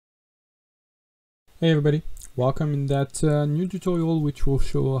Hey everybody, welcome in that new tutorial which will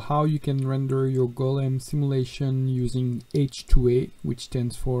show how you can render your Golaem simulation using HtoA, which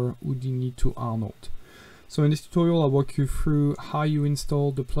stands for Houdini to Arnold. So in this tutorial I'll walk you through how you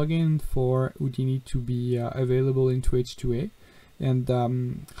install the plugin for Houdini to be available into HtoA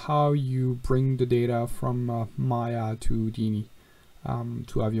and how you bring the data from Maya to Houdini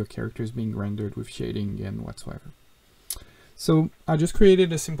to have your characters being rendered with shading and whatsoever. So I just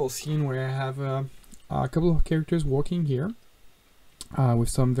created a simple scene where I have a couple of characters working here with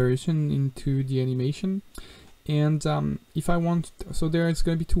some variation into the animation, and if I want, so there's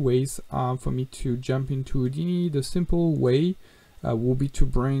going to be two ways for me to jump into Houdini. The simple way will be to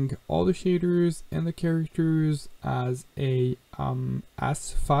bring all the shaders and the characters as a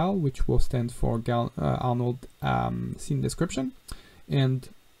AS file, which will stand for Arnold scene description, and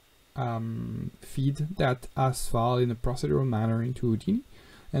feed that AS file in a procedural manner into Houdini.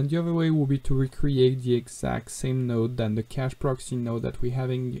 And the other way will be to recreate the exact same node than the cache proxy node that we're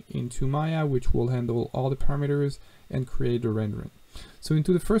having into Maya, which will handle all the parameters and create the rendering. So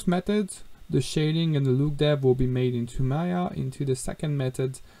into the first method, the shading and the look dev will be made into Maya. Into the second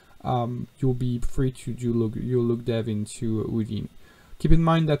method, you'll be free to do your look dev into Houdini. Keep in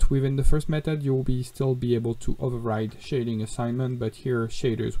mind that within the first method, you'll still be able to override shading assignment, but here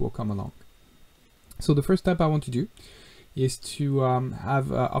shaders will come along. So the first step I want to do is to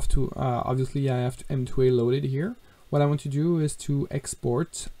obviously I have HtoA loaded here. What I want to do is to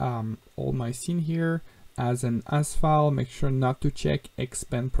export all my scene here as an AS file. Make sure not to check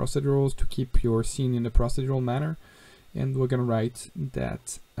expand procedurals to keep your scene in a procedural manner, and we're gonna write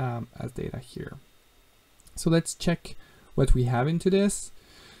that as data here. So let's check what we have into this.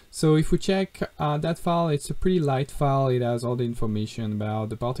 So if we check that file, it's a pretty light file. It has all the information about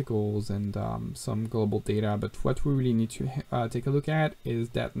the particles and some global data, but what we really need to take a look at is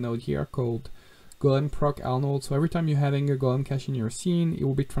that node here called Golaem proc Arnold. So every time you're having a Golaem cache in your scene, it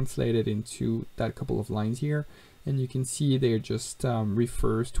will be translated into that couple of lines here, and you can see they just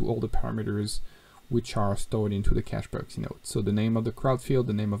refers to all the parameters which are stored into the cache proxy node. So the name of the crowd field,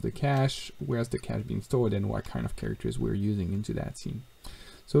 the name of the cache, where's the cache being stored, and what kind of characters we're using into that scene.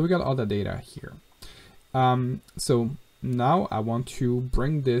 So we got all the data here. So now I want to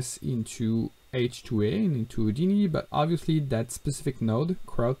bring this into HtoA and into Houdini, but obviously that specific node,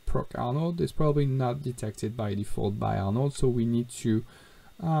 crowd proc Arnold, is probably not detected by default by Arnold. So we need to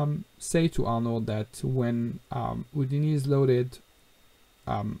say to Arnold that when Houdini is loaded,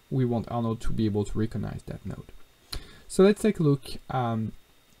 we want Arnold to be able to recognize that node. So let's take a look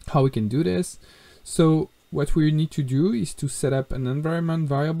how we can do this. So what we need to do is to set up an environment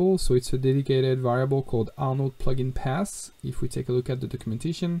variable. So it's a dedicated variable called Arnold plugin pass. If we take a look at the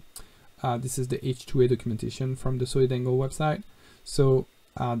documentation, this is the HtoA documentation from the SolidAngle website. So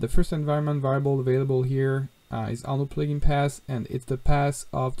the first environment variable available here is Arnold plugin pass, and it's the pass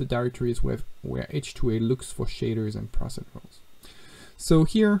of the directories where HtoA looks for shaders and procedurals. So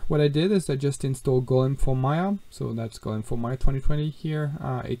here, what I did is I just installed Golaem for Maya. So that's Golaem for Maya 2020 here,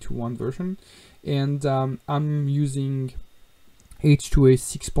 8.1 version. And I'm using HtoA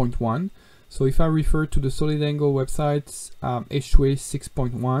 6.1. So if I refer to the SolidAngle website, HtoA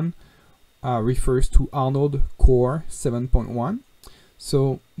 6.1 refers to Arnold Core 7.1.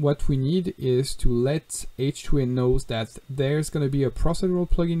 So what we need is to let HtoA knows that there's going to be a procedural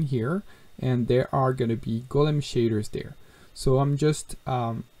plugin here, and there are going to be Golaem shaders there. So I'm just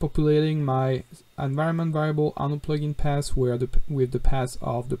populating my environment variable Arnold plugin pass with the pass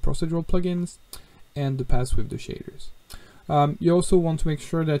of the procedural plugins and the pass with the shaders. You also want to make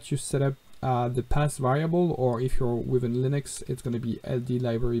sure that you set up the pass variable, or if you're within Linux, it's going to be LD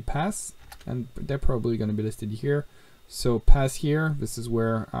library pass, and they're probably going to be listed here. So pass here, this is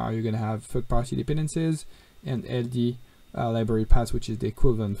where you're going to have third-party dependencies, and LD library pass, which is the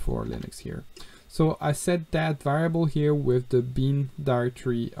equivalent for Linux here. So I set that variable here with the bin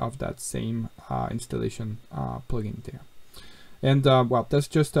directory of that same installation plugin there. And well, that's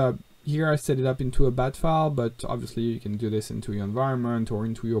just here I set it up into a bat file, but obviously you can do this into your environment or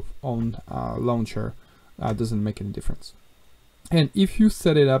into your own launcher. Doesn't make any difference. And if you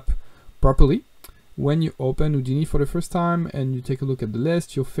set it up properly, when you open Houdini for the first time and you take a look at the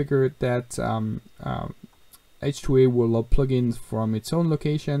list, you'll figure that HtoA will load plugins from its own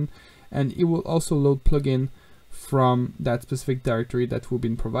location, and it will also load plugin from that specific directory that we've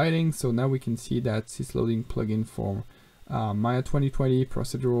been providing. So now we can see that it's loading plugin for Maya 2020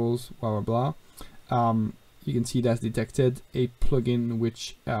 procedurals, blah blah blah. You can see that's detected a plugin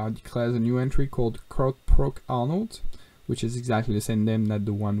which declares a new entry called crowd proc Arnold, which is exactly the same name that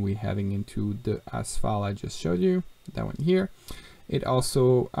the one we're having into the AS file I just showed you, that one here. It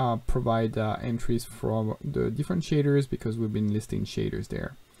also provides entries from the different shaders because we've been listing shaders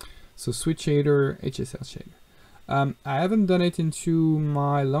there. So switch shader, HSL shader. I haven't done it into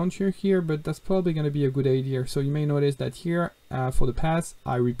my launcher here, but that's probably going to be a good idea. So you may notice that here for the pass,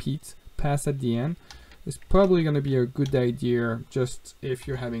 I repeat pass at the end. It's probably going to be a good idea just if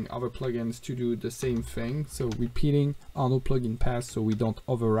you're having other plugins to do the same thing. So repeating Arnold plugin pass so we don't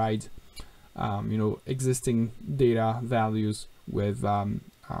override you know, existing data values with our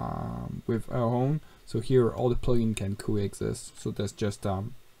own. So here all the plugin can coexist. So that's just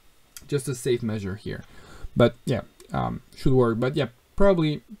a safe measure here. But yeah, should work. But yeah,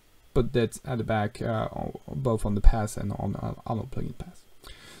 probably put that at the back, both on the pass and on Arnold plugin pass.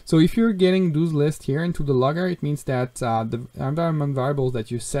 So if you're getting those lists here into the logger, it means that the environment variables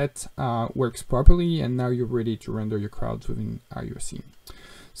that you set works properly, and now you're ready to render your crowds within your scene.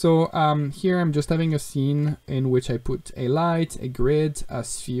 So here I'm just having a scene in which I put a light, a grid, a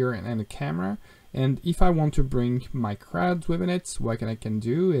sphere, and a camera. And if I want to bring my crowds within it, what I can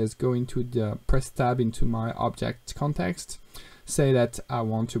do is go into the press tab into my object context, say that I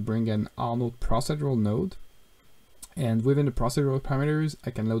want to bring an Arnold procedural node. And within the procedural parameters,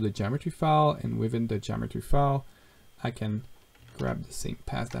 I can load the geometry file, and within the geometry file, I can grab the same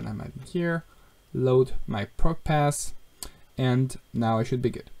pass that I'm having here, load my proc pass, and now I should be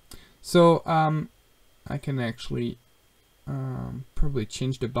good. So I can actually probably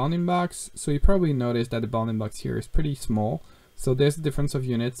change the bounding box. So you probably notice that the bounding box here is pretty small. So there's a difference of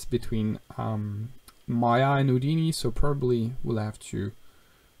units between Maya and Houdini. So probably we'll have to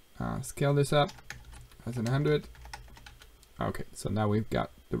scale this up as 100. Okay, so now we've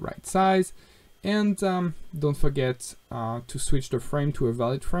got the right size. And don't forget to switch the frame to a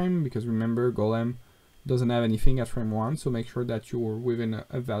valid frame, because remember, Golaem doesn't have anything at frame 1, so make sure that you're within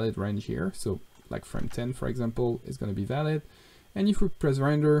a valid range here. So like frame 10, for example, is going to be valid. And if we press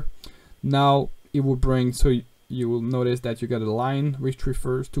render, now it will bring, so you will notice that you got a line which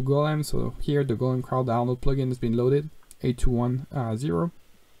refers to Golaem. So here the Golaem crowd download plugin has been loaded, 8210.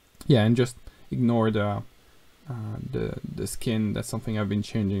 Yeah, and just ignore the skin. That's something I've been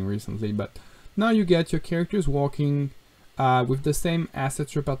changing recently. But now you get your characters walking with the same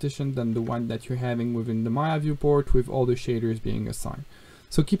assets repetition than the one that you're having within the Maya viewport, with all the shaders being assigned.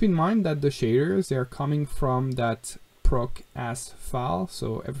 So keep in mind that the shaders, they're coming from that proc as file.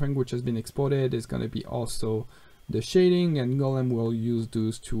 So everything which has been exported is going to be also the shading, and Golaem will use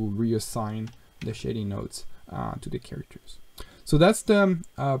those to reassign the shading nodes to the characters. So that's the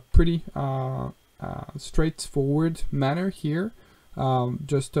pretty straightforward manner here.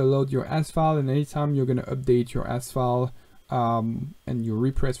 Just load your as file, and anytime you're going to update your as file and you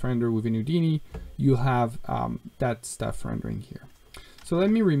repress render within Houdini, you'll have that stuff rendering here. So let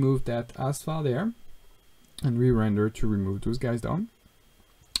me remove that as file there and re-render to remove those guys down.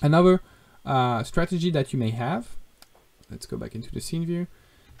 Another strategy that you may have, let's go back into the scene view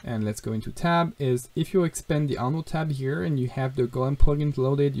and let's go into tab, is if you expand the Arnold tab here and you have the Golaem plugin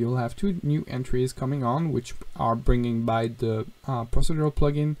loaded, you'll have two new entries coming on, which are bringing by the procedural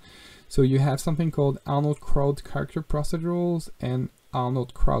plugin. So you have something called Arnold crowd character procedurals and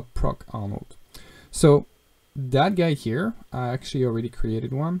Arnold crowd proc Arnold. So that guy here, I actually already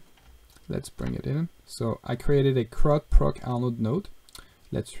created one. Let's bring it in. So I created a crowd proc Arnold node.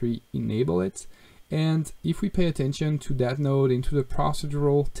 Let's re-enable it. And if we pay attention to that node into the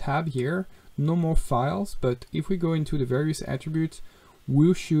procedural tab here, no more files, but if we go into the various attributes,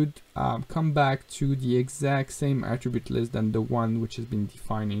 we should come back to the exact same attribute list than the one which has been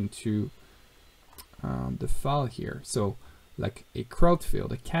defined into the file here. So like a crowd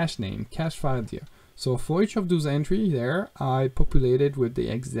field, a cache name, cache file here. So for each of those entries there, I populated with the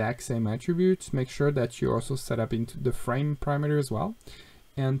exact same attributes. Make sure that you also set up into the frame parameter as well.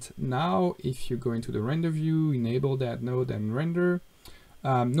 And now if you go into the render view, enable that node and render.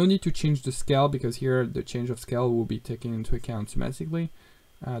 No need to change the scale, because here the change of scale will be taken into account automatically.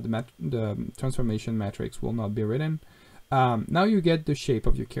 The transformation matrix will not be written. Now you get the shape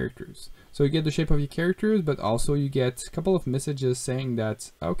of your characters. So you get the shape of your characters, but also you get a couple of messages saying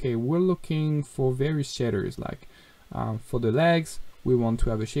that, okay, we're looking for various shaders, like for the legs, we want to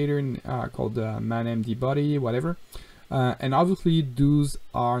have a shader called manMD body, whatever. And obviously those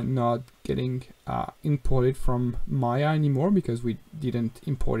are not getting imported from Maya anymore, because we didn't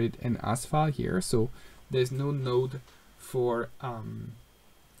import it in as file here. So there's no node for,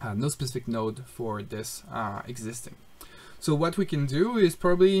 no specific node for this existing. So what we can do is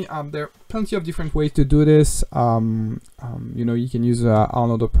probably, there are plenty of different ways to do this. You know, you can use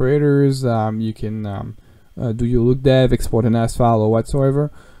Arnold operators, you can do your look dev, export an as file or whatsoever.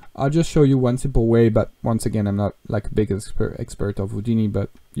 I'll just show you one simple way, but once again, I'm not like a big expert of Houdini, but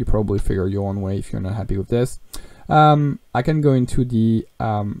you probably figure your own way if you're not happy with this. I can go into the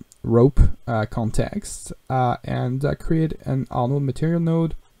rope context and create an Arnold material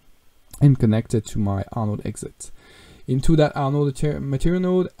node and connect it to my Arnold exit. Into that Arnold material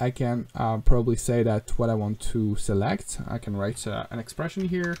node, I can probably say that what I want to select. I can write an expression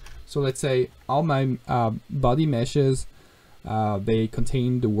here. So let's say all my body meshes, they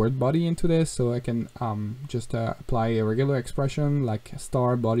contain the word body into this. So I can just apply a regular expression like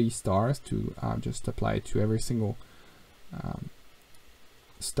star body stars to just apply it to every single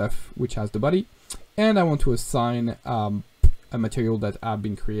stuff which has the body. And I want to assign a material that I've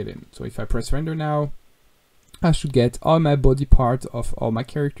been creating. So if I press render now, I should get all my body parts of all my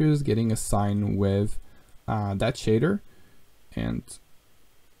characters getting assigned with that shader. And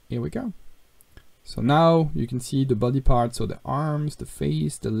here we go. So now you can see the body parts, so the arms, the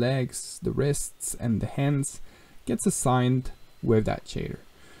face, the legs, the wrists, and the hands gets assigned with that shader.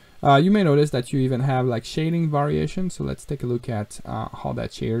 You may notice that you even have like shading variation. So let's take a look at how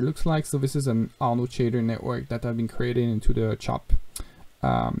that shader looks like. So this is an Arnold shader network that I've been creating into the chop,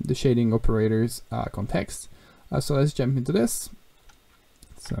 the shading operators context. So let's jump into this.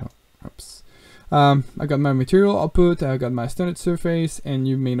 So, oops. I got my material output, I got my standard surface, and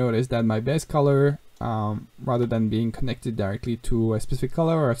you may notice that my base color, rather than being connected directly to a specific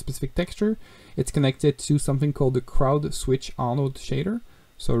color or a specific texture, it's connected to something called the crowd switch Arnold shader.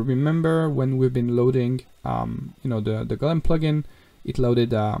 So remember when we've been loading, you know, the Golaem plugin, it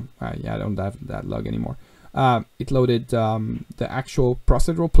loaded, yeah, I don't have that log anymore. It loaded the actual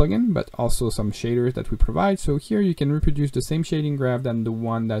procedural plugin, but also some shaders that we provide. So here you can reproduce the same shading graph than the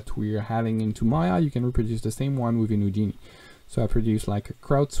one that we're having into Maya. You can reproduce the same one within Houdini. So I produced like a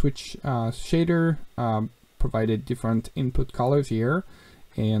crowd switch shader, provided different input colors here.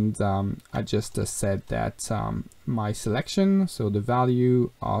 And I just said that my selection, so the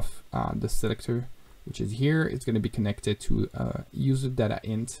value of the selector, which is here, is going to be connected to user data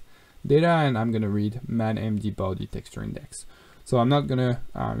int data, and I'm going to read manmd body texture index. So I'm not going to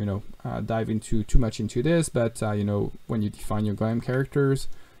you know, dive into too much into this, but you know, when you define your Golaem characters,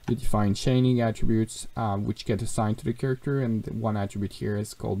 you define chaining attributes which get assigned to the character, and one attribute here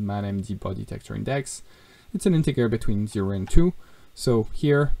is called manmd body texture index. It's an integer between 0 and 2. So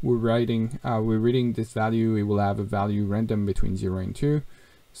here we're reading this value. It will have a value random between 0 and 2.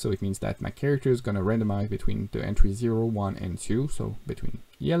 So it means that my character is going to randomize between the entry 0, 1, and 2. So between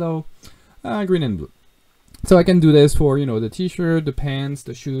yellow, green, and blue. So I can do this for, you know, the t-shirt, the pants,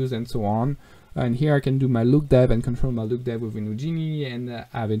 the shoes, and so on. And here I can do my look dev and control my look dev within Houdini and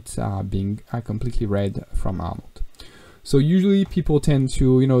have it being completely read from Arnold. So usually people tend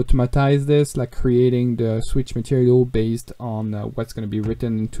to, you know, automatize this, like creating the switch material based on what's going to be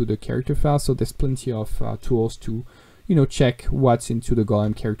written into the character file. So there's plenty of tools to, you know, check what's into the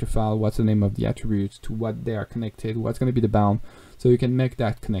Golaem character file, what's the name of the attributes, to what they are connected, what's going to be the bound. So you can make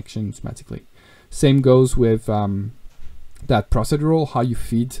that connection automatically. Same goes with that procedural, how you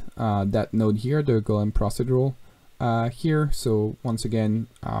feed that node here, the Golaem procedural here. So once again,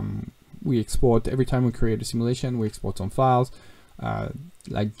 we export, every time we create a simulation, we export some files,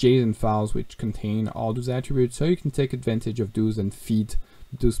 like JSON files, which contain all those attributes. So you can take advantage of those and feed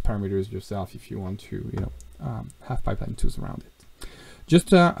those parameters yourself if you want to, you know, have pipeline tools around it.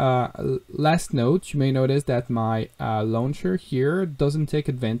 Just a last note, you may notice that my launcher here doesn't take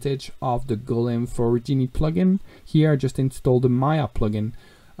advantage of the Golaem for Houdini plugin. Here I just installed the Maya plugin.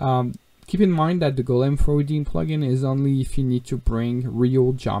 Keep in mind that the Golaem for Houdini plugin is only if you need to bring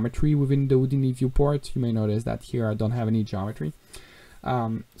real geometry within the Houdini viewport. You may notice that here I don't have any geometry.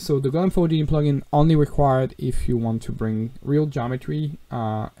 So the Golaem for Houdini plugin only required if you want to bring real geometry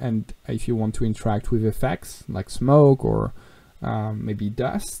and if you want to interact with effects like smoke or maybe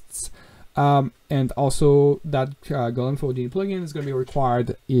dusts. And also that Golaem for Houdini plugin is going to be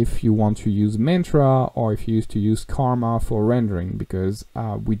required if you want to use Mantra or if you used to use Karma for rendering, because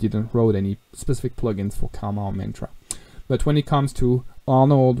we didn't wrote any specific plugins for Karma or Mantra. But when it comes to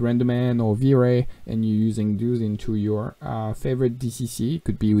Arnold, RenderMan, or V-Ray, and you're using those into your favorite DCC, it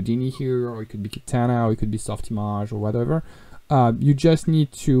could be Houdini here, or it could be Katana, or it could be Softimage, or whatever, you just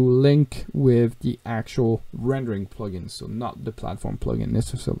need to link with the actual rendering plugin, so not the platform plugin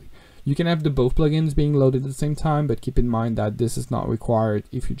necessarily. You can have the both plugins being loaded at the same time, but keep in mind that this is not required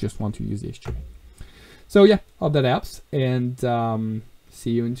if you just want to use HtoA. So yeah, hope that helps, and see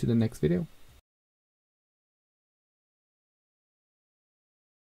you into the next video.